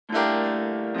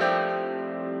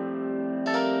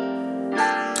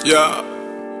Yeah.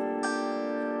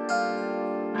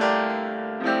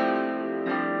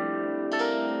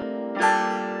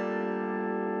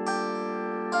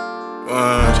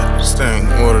 This thing,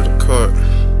 order the court.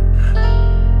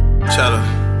 Chatter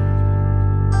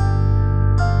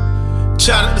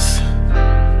this.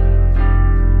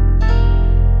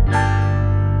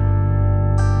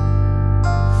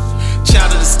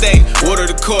 State, order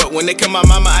the court. When they come my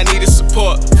mama, I needed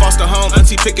support. Foster home,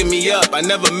 auntie picking me up. I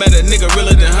never met a nigga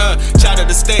realer than her. Child of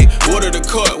the state, order the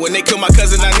court. When they kill my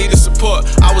cousin, I needed support.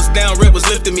 I was down, Red was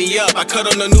lifting me up. I cut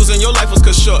on the news and your life was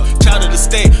cut short. Child of the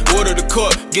state, order the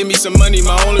court. Give me some money,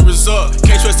 my only resort.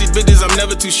 Can't trust these bitches, I'm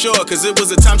never too sure. Cause it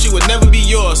was a time she would never be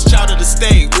yours. Child of the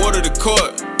state, order the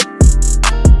court.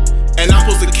 And I'm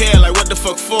supposed to care, like what the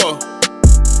fuck for?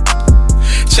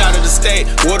 Child of the state,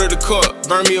 order the court.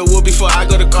 Burn me a wood before I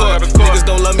go to court. Niggas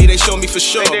don't love me, they show me for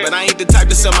sure. But I ain't the type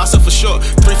to sell myself for short.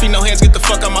 3 feet, no hands, get the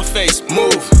fuck out my face.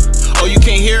 Move. Oh, you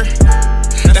can't hear?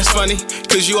 That's funny,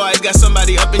 cause you always got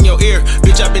somebody up in your ear.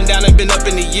 Bitch, I've been down and been up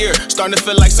in a year. Starting to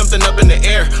feel like something up in the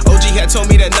air. OG had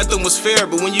told me that nothing was fair,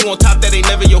 but when you on top, that ain't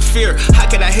never your fear. How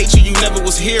could I hate you? You never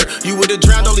was here. You would've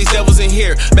drowned all these devils in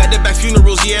here. Back to back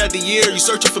funerals year after year. You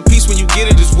searching for peace when you get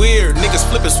it, it's weird. Niggas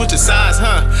flipping, switching sides,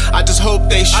 huh? I just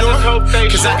hope they sure.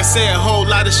 Cause I can say a whole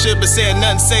lot of shit, but saying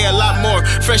nothing, say a lot more.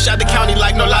 Fresh out the county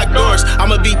like no locked doors.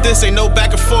 I'ma beat this, ain't no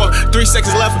back and forth. 3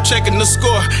 seconds left, I'm checking the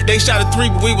score. They shot a 3,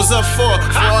 but we was up 4.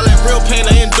 For all that real pain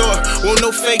I endure, won't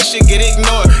no fake shit get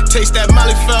ignored. Taste that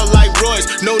Molly felt like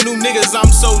Royce. No new niggas,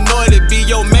 I'm so annoyed. It be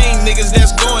your main niggas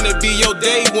that's going. It be your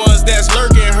day ones that's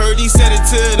lurking. Heard he said it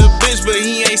to the bitch, but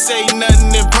he ain't say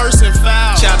nothing in person.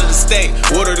 Foul. Child of the state,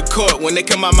 order the court. When they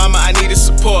come my mama, I needed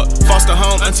support. Foster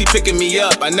home, auntie picking me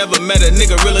up. I never met a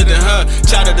nigga realer than her.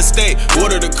 Child of the state,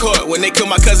 order the court. When they kill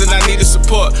my cousin, I needed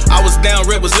support. I was down,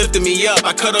 Red was lifting me up.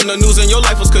 I cut on the news and your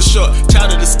life was cut short.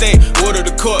 Child of the state, order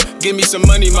the court. Give me some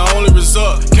money, my only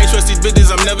resort. Can't trust these bitches,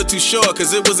 I'm never too sure.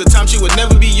 Cause it was a time she would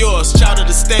never be yours. Child of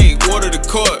the state, order the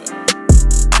court.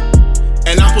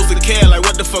 And I'm supposed to care, like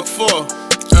what the fuck for?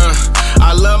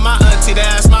 I love my auntie,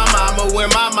 that's my mama. When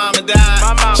my mama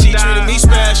died, she treated me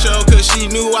special cause she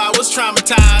knew I was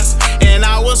traumatized. And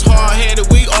I was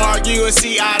hard-headed, we argue and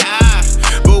see eye to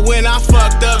eye. But when I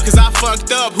fucked up, cause I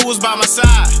fucked up, who was by my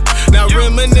side? Now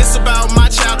reminisce about my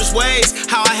childish ways,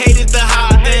 how I hated the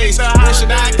holidays.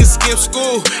 Wishing I could skip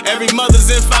school every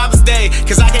Mother's and Father's Day.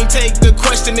 Cause I can't take the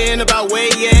questioning about where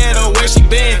you at or where she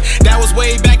been. That was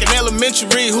way back in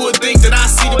elementary, who would think that I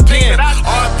see the pen?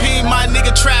 RP my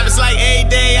nigga Travis, like every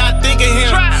day I think of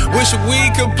him. Wish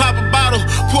we could pop a bottle,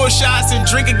 pour shots and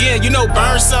drink again. You know,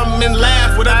 burn something and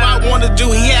laugh. Whatever I wanna do,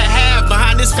 he had half.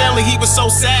 Behind his family, he was so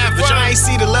savage. I ain't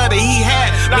see the love that he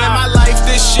had. Man, my life,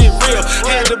 this shit real.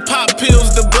 Had to pop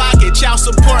pills to block it. Child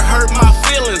support hurt my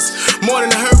feelings more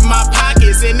than it hurt my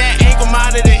pockets. And that ankle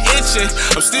monitor itching.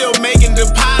 I'm still making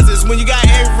deposits. When you got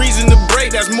every reason to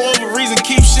break, that's more of a reason to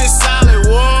keep shit solid.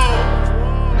 Whoa.